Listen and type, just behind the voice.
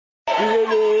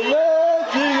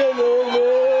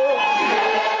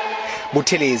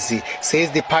Buthelezi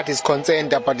says the party is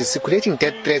concerned about the circulating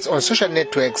death threats on social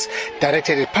networks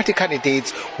directed at party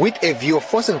candidates with a view of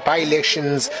forcing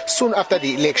by-elections soon after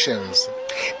the elections.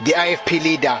 The IFP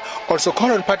leader also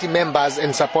called on party members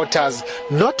and supporters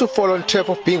not to fall on turf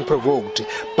of being provoked,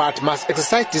 but must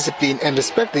exercise discipline and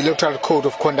respect the electoral code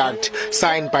of conduct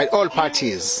signed by all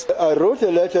parties. I wrote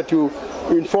a letter to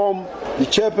inform the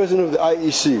chairperson of the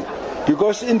IEC,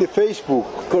 because in the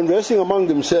Facebook, conversing among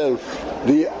themselves,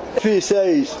 the IFP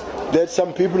says that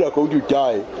some people are going to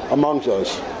die amongst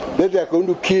us, that they are going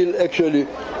to kill actually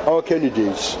our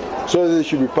candidates, so there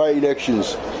should be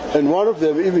by-elections. And one of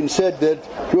them even said that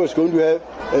he was going to have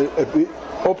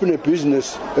open a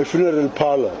business, a funeral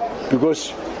parlor,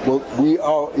 because we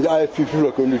are, the IFP people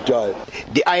are going to die.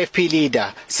 The IFP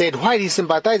leader said while he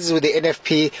sympathizes with the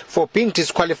NFP for being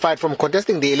disqualified from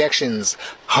contesting the elections,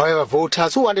 however,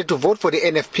 voters who wanted to vote for the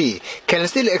NFP can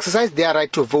still exercise their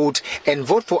right to vote and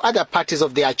vote for other parties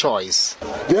of their choice.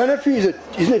 The NFP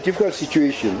is in a difficult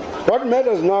situation. What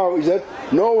matters now is that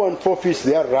no one forfeits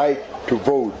their right to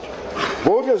vote.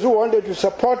 Voters who wanted to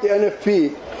support the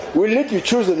NFP will need to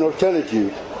choose an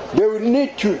alternative. They will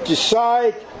need to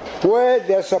decide where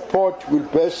their support will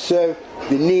best serve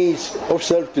the needs of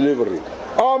self-delivery.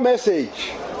 Our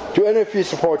message to NFP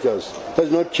supporters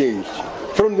has not changed.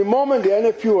 From the moment the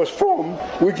NFP was formed,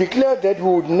 we declared that we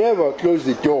would never close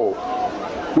the door.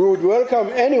 We would welcome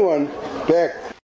anyone back